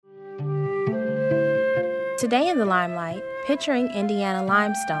Today in the Limelight, picturing Indiana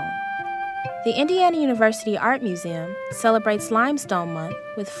limestone. The Indiana University Art Museum celebrates Limestone Month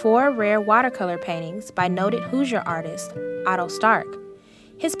with 4 rare watercolor paintings by noted Hoosier artist Otto Stark.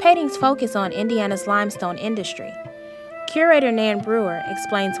 His paintings focus on Indiana's limestone industry. Curator Nan Brewer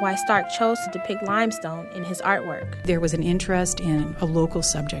explains why Stark chose to depict limestone in his artwork. There was an interest in a local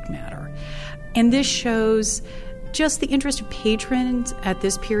subject matter, and this shows just the interest of patrons at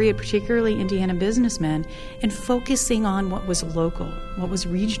this period, particularly Indiana businessmen, in focusing on what was local, what was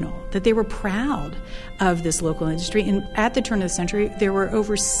regional, that they were proud of this local industry. And at the turn of the century, there were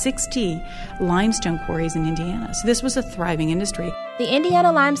over 60 limestone quarries in Indiana. So this was a thriving industry. The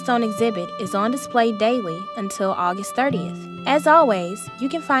Indiana Limestone exhibit is on display daily until August 30th. As always, you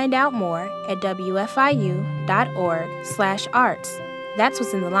can find out more at wfiu.org/arts. That's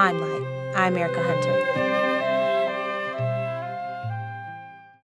what's in the Limelight. I'm Erica Hunter.